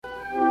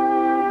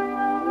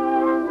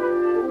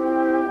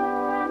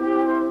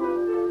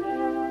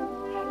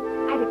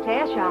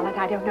Charlotte,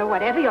 I don't know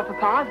whatever your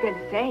papa's going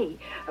to say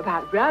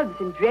about rugs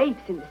and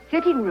drapes in the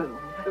sitting room.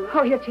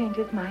 Oh, he'll change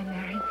his mind,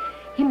 Mary.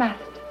 He must.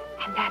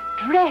 And that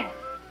dress.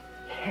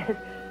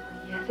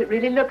 Yes, it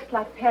really looks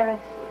like Paris,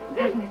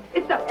 doesn't it?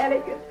 It's so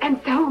elegant and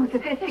so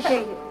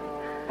sophisticated.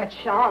 But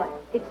Charlotte,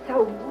 it's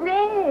so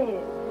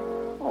red.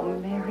 Oh,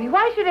 Mary,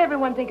 why should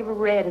everyone think of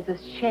red as a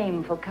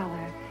shameful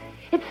color?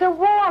 It's so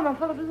warm and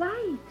full of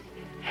light.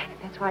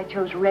 That's why I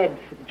chose red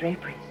for the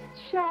draperies.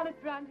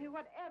 Charlotte Bronte,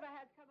 whatever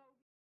has come over...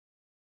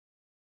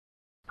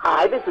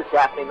 Hi, this is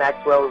Daphne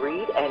Maxwell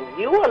Reid, and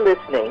you are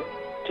listening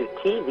to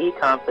TV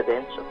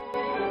Confidential.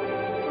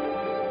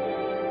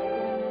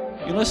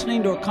 You're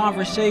listening to a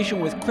conversation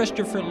with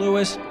Christopher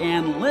Lewis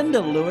and Linda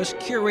Lewis,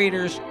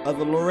 curators of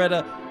the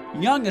Loretta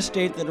Young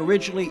estate that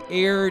originally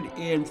aired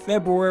in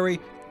February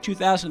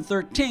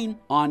 2013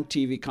 on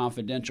TV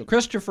Confidential.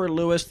 Christopher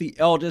Lewis, the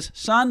eldest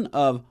son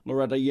of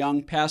Loretta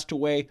Young, passed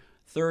away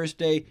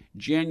Thursday,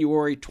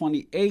 January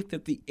 28th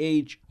at the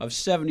age of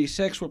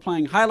 76. We're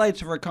playing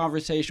highlights of our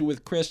conversation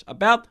with Chris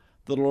about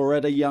the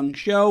Loretta Young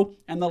show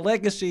and the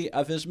legacy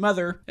of his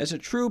mother as a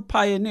true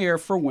pioneer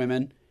for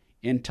women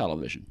in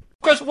television.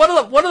 Chris, one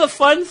of the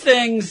fun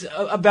things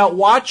about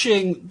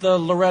watching the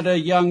Loretta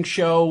Young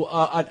show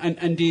on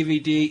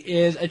DVD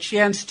is a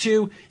chance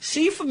to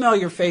see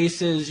familiar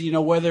faces. You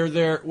know,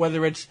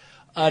 whether it's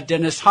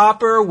Dennis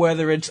Hopper,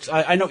 whether it's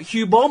I know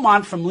Hugh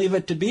Beaumont from Leave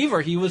It to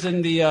Beaver. He was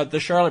in the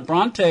Charlotte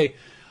Bronte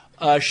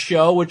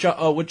show,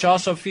 which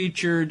also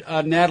featured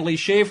Natalie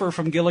Schaefer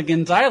from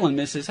Gilligan's Island,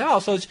 Mrs.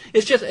 House. So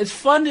it's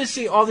fun to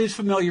see all these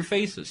familiar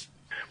faces.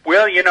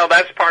 Well, you know,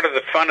 that's part of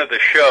the fun of the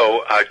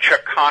show.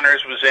 Chuck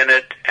Connors was in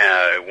it,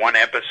 one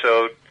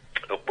episode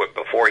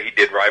before he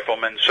did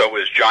Rifleman. So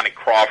was Johnny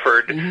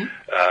Crawford,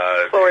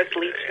 Cloris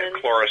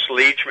Leachman. Cloris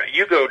Leachman.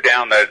 You go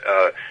down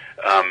that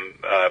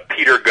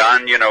Peter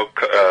Gunn, you know.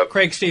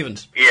 Craig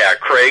Stevens. Yeah,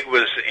 Craig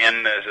was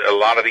in a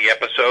lot of the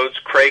episodes.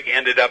 Craig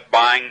ended up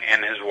buying,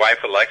 and his wife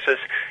Alexis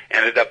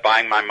ended up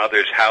buying my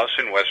mother's house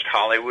in West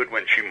Hollywood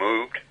when she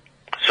moved.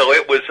 So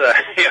it was a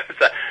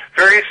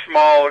very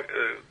small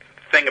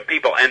thing of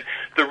people, and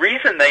the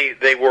reason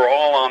they were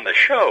all on the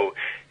show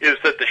is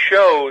that the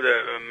show,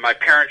 my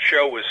parents'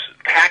 show, was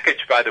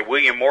packaged by the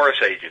William Morris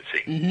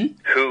Agency,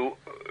 who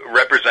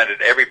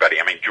represented everybody.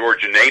 I mean,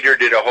 George Nader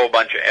did a whole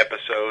bunch of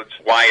episodes.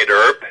 Wyatt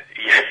Earp,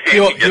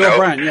 Gil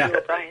O'Brien,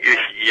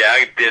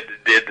 yeah,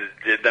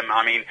 did them.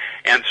 I mean,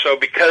 and so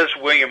because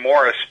William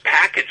Morris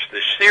packaged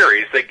the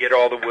series, they get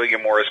all the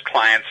William Morris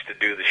clients to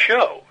do the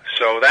show.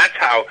 So that's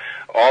how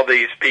all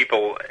these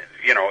people,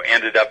 you know,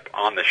 ended up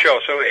on the show.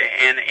 So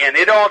and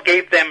it all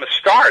gave them a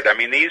start. I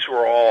mean, these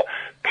were all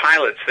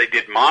pilots. They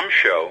did Mom's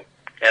Show,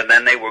 and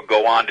then they would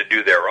go on to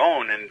do their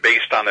own. And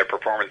based on their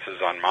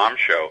performances on Mom's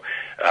Show,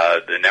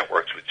 the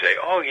networks would say,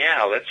 "Oh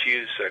yeah, let's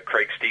use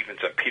Craig Stevens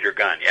and Peter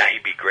Gunn. Yeah,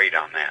 he'd be great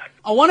on that."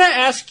 I want to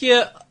ask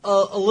you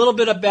a little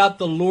bit about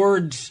the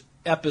Lourdes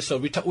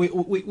episode.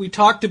 We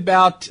talked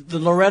about the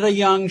Loretta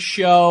Young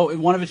show,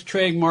 and one of its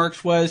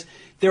trademarks was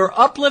they were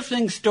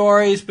uplifting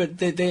stories, but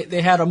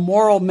they had a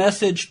moral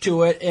message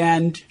to it,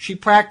 and she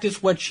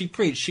practiced what she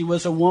preached. She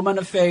was a woman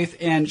of faith,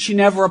 and she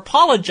never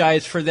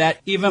apologized for that,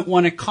 even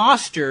when it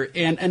cost her.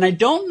 And I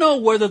don't know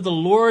whether the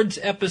Lourdes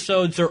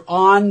episodes are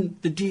on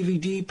the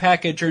DVD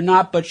package or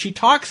not, but she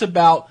talks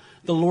about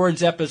the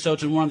Lourdes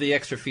episodes in one of the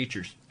extra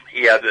features.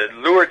 Yeah, the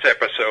Lourdes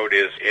episode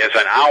is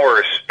an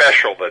hour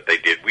special that they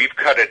did. We've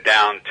cut it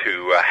down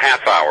to a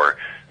half hour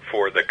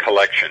for the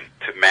collection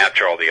to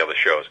match all the other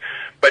shows.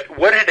 But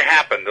what had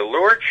happened, the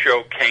Lourdes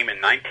show came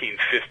in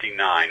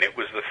 1959. It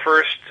was the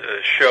first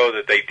show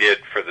that they did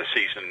for the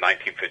season of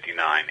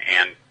 1959,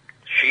 and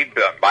she'd,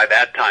 by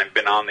that time,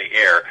 been on the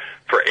air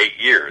for 8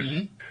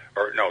 years,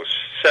 or no,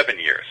 7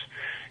 years.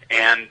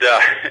 And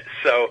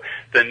so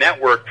the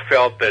network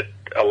felt that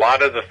a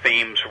lot of the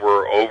themes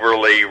were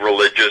overly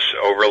religious,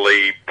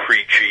 overly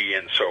preachy,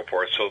 and so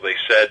forth. So they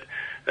said,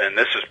 and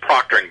this is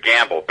Procter &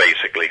 Gamble,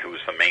 basically, who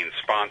was the main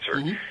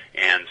sponsor.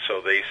 And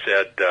so they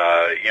said,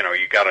 you know,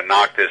 you got to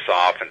knock this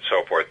off and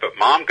so forth. But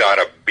Mom got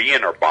a bee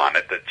in her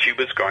bonnet that she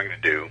was going to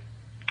do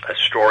a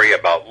story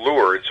about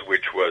Lourdes,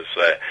 which was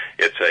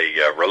it's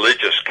a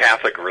religious,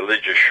 Catholic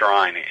religious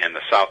shrine in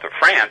the south of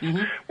France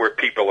where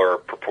people are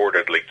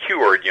purportedly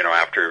cured, you know,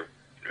 after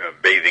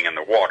bathing in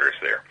the waters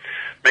there.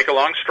 Make a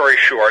long story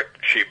short,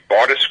 she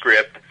bought a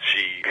script,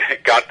 she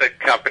got the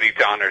company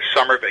on her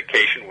summer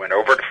vacation, went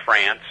over to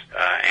France,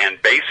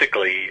 and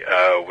basically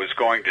was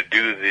going to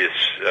do this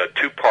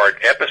two-part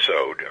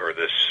episode, or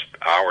this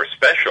hour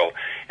special,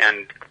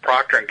 and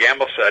Procter &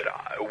 Gamble said,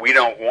 we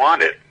don't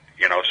want it,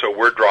 you know, so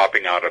we're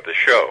dropping out of the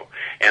show.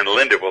 And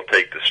Linda will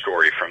take the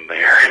story from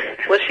there.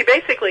 Well, she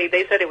basically,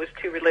 they said it was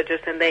too religious,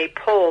 and they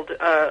pulled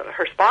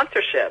her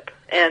sponsorship.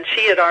 And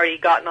she had already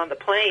gotten on the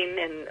plane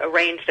and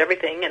arranged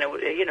everything, and it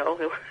was, you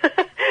know,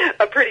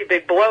 a pretty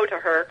big blow to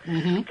her.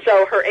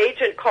 So her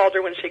agent called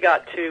her when she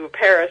got to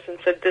Paris and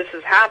said, "This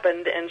has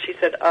happened," and she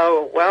said,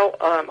 "Oh, well,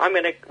 I'm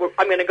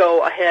gonna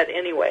go ahead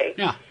anyway."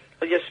 Yeah.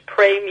 just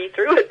pray me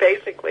through it,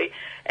 basically.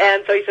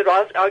 And so he said,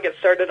 well, I'll get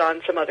started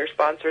on some other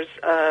sponsors.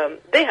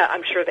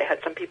 I'm sure they had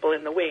some people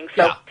in the wings.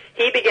 So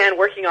he began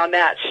working on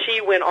that.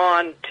 She went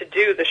on to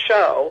do the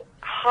show.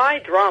 High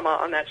drama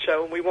on that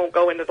show, and we won't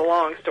go into the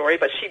long story,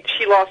 but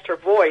she lost her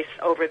voice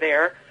over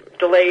there,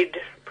 delayed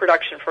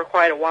production for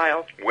quite a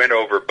while. Went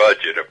over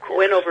budget, of course.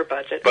 Went over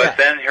budget. But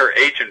then her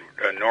agent,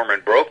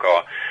 Norman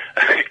Brokaw,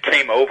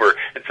 came over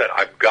and said,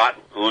 I've got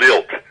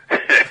Lilt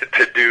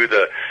to do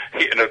the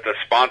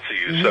sponsor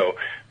you. Mm-hmm. So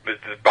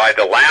by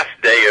the last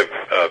day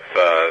of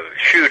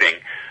shooting,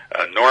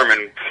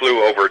 Norman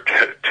flew over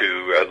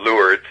to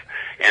Lourdes,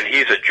 and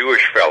he's a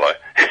Jewish fella,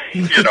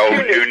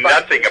 knew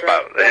nothing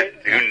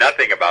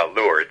about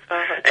Lourdes.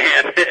 Uh-huh.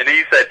 And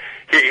he said,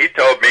 he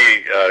told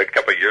me a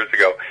couple of years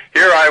ago,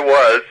 here I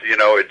was,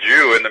 a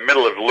Jew in the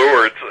middle of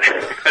Lourdes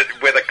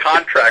with a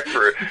contract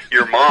for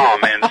your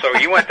mom. And so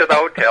he went to the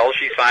hotel,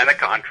 she signed a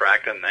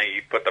contract, and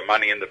he put the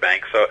money in the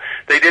bank. So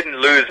they didn't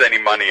lose any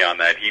money on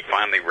that. He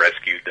finally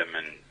rescued them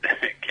and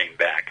came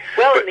back.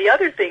 Well, and the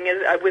other thing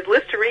is, with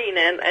Listerine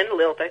and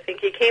Lilt, I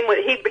think he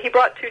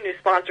brought two new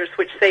sponsors,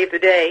 which saved the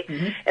day.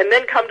 Mm-hmm. And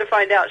then come to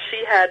find out,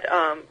 she had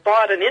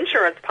bought an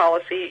insurance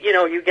policy.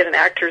 You get an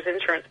actor's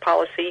insurance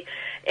policy.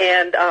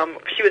 And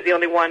she was the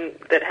only one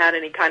that had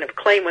any kind of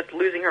claim with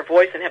losing her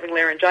voice and having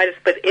laryngitis,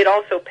 but it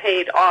also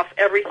paid off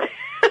everything.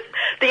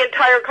 The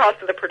entire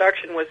cost of the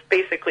production was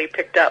basically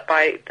picked up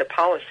by the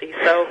policy.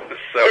 So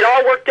it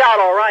all worked out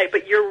all right.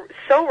 But you're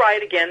so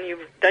right, again,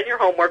 you've done your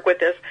homework with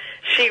this.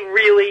 She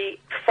really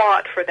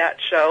fought for that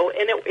show,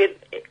 and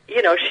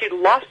she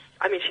lost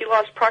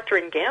Procter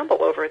 &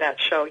 Gamble over that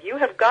show. You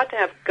have got to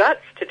have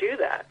guts to do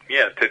that.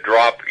 Yeah, to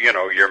drop,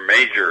 your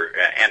major,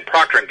 and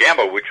Procter &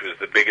 Gamble, which was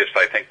the biggest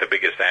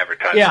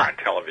advertiser on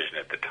television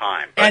at the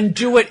time. But and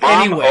do it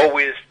Mom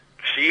anyway.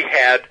 She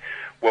had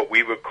what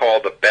we would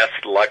call the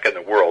best luck in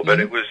the world,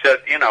 but it was that,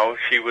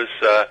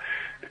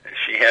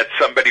 she had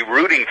somebody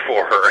rooting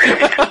for her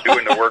and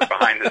doing the work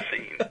behind the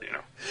scenes,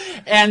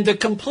 And the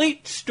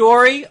complete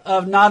story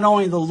of not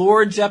only the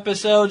Lourdes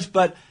episodes,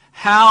 but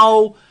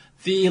how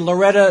the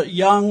Loretta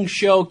Young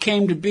show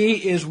came to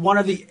be is one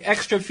of the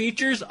extra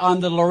features on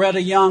the Loretta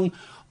Young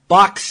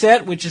box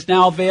set, which is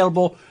now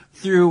available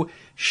through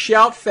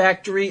Shout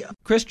Factory.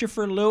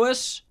 Christopher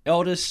Lewis,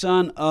 eldest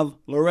son of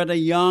Loretta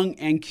Young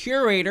and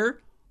curator,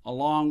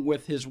 along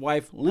with his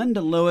wife Linda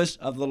Lewis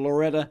of the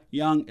Loretta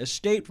Young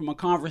estate, from a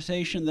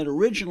conversation that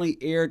originally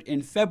aired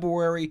in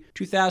February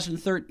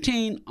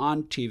 2013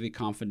 on TV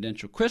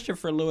Confidential.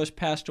 Christopher Lewis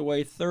passed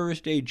away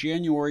Thursday,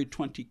 January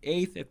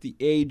 28th at the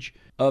age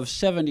of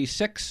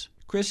 76.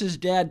 Chris's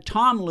dad,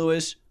 Tom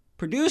Lewis,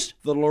 produced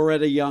the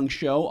Loretta Young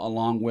show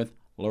along with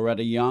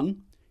Loretta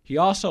Young. He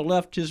also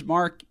left his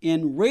mark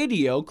in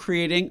radio,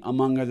 creating,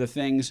 among other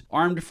things,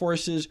 Armed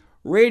Forces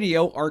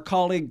Radio. Our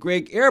colleague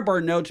Greg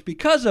Ehrbar notes,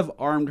 because of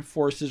Armed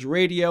Forces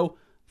Radio,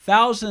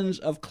 thousands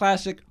of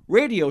classic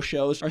radio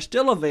shows are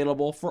still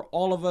available for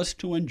all of us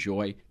to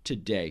enjoy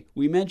today.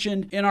 We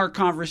mentioned in our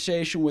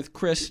conversation with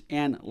Chris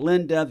and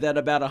Linda that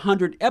about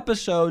 100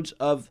 episodes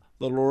of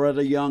the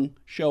Loretta Young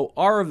show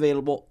are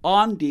available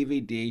on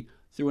DVD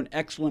through an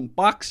excellent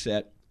box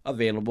set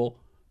available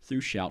through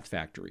Shout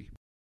Factory.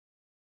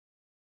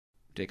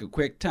 Take a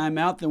quick time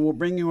out, then we'll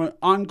bring you an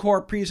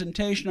encore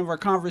presentation of our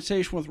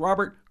conversation with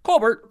Robert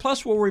Colbert,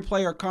 plus we'll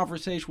replay our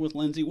conversation with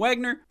Lindsay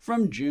Wagner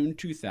from June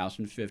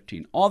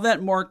 2015. All that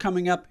and more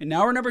coming up in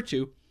hour number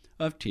 2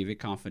 of TV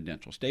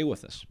Confidential. Stay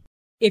with us.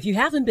 If you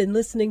haven't been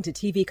listening to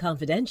TV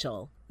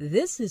Confidential,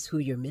 this is who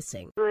you're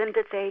missing.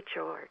 Linda Day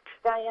George,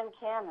 Diane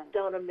Cannon,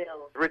 Donna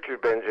Mills,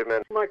 Richard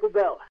Benjamin, Michael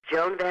Bell,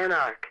 Joan Van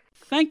Ark.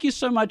 Thank you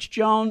so much,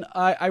 Joan.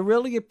 I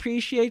really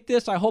appreciate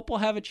this. I hope we'll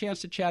have a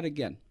chance to chat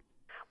again.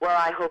 Well,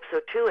 I hope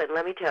so, too, and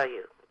let me tell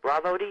you,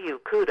 bravo to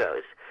you,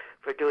 kudos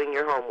for doing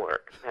your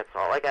homework. That's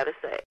all I got to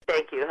say.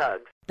 Thank you,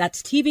 hugs.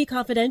 That's TV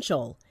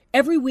Confidential,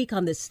 every week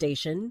on this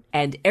station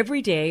and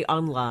every day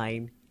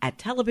online at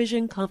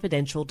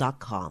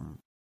televisionconfidential.com.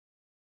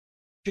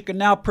 You can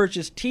now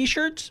purchase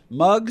T-shirts,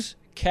 mugs,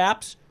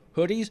 caps,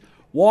 hoodies,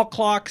 wall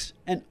clocks,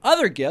 and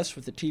other gifts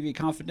with the TV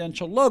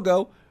Confidential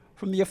logo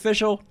from the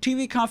official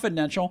TV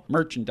Confidential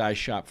merchandise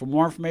shop. For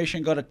more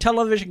information, go to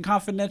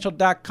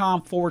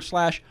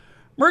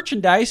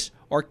televisionconfidential.com/merchandise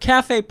or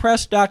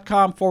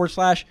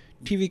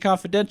cafepress.com/TV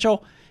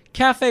Confidential,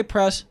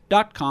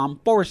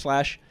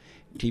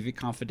 cafepress.com/TV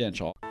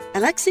Confidential.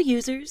 Alexa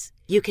users,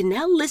 you can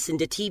now listen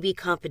to TV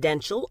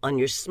Confidential on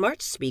your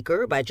smart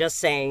speaker by just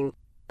saying,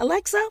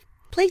 Alexa,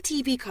 play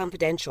TV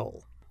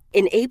Confidential.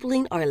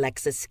 Enabling our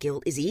Alexa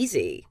skill is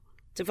easy.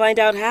 To find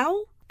out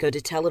how, go to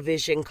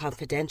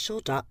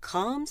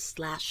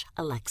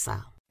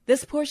televisionconfidential.com/Alexa.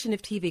 This portion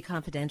of TV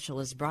Confidential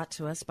is brought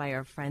to us by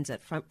our friends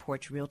at Front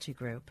Porch Realty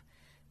Group,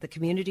 the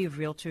community of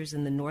realtors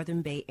in the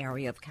Northern Bay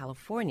Area of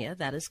California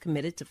that is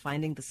committed to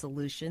finding the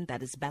solution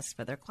that is best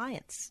for their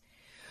clients.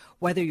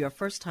 Whether you're a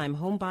first-time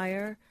home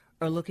buyer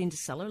or looking to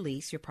sell or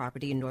lease your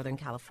property in Northern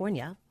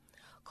California,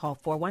 call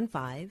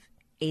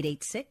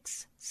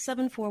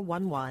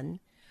 415-886-7411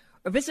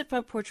 or visit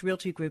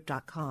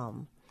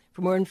frontporchrealtygroup.com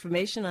for more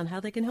information on how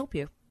they can help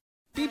you.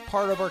 Be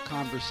part of our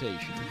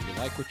conversation. If you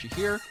like what you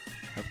hear,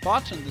 have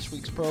thoughts on this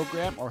week's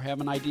program, or have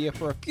an idea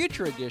for a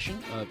future edition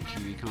of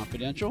TV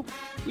Confidential,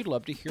 we'd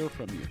love to hear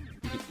from you.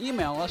 You can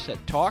email us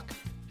at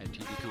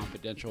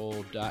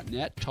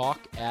talk@tvconfidential.net,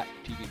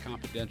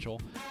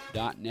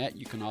 talk@tvconfidential.net.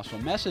 You can also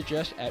message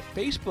us at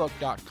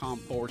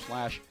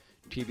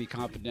facebook.com/TV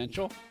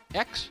Confidential,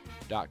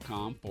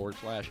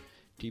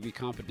 x.com/TV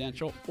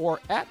Confidential, or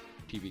at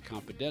TV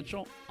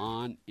Confidential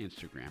on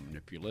Instagram. And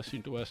if you're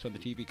listening to us on the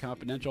TV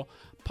Confidential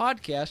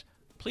podcast,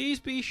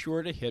 please be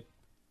sure to hit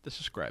the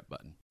subscribe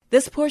button.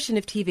 This portion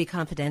of TV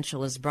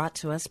Confidential is brought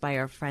to us by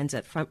our friends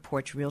at Front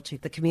Porch Realty,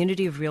 the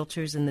community of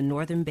realtors in the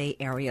Northern Bay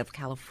area of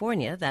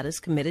California that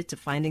is committed to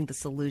finding the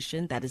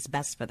solution that is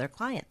best for their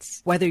clients.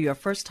 Whether you're a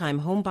first-time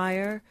home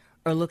buyer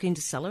or looking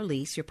to sell or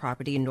lease your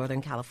property in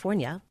Northern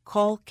California,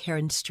 call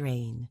Karen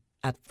Strain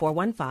at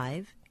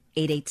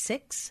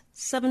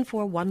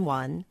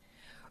 415-886-7411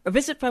 or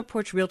visit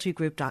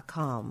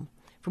frontporchrealtygroup.com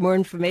for more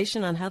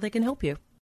information on how they can help you.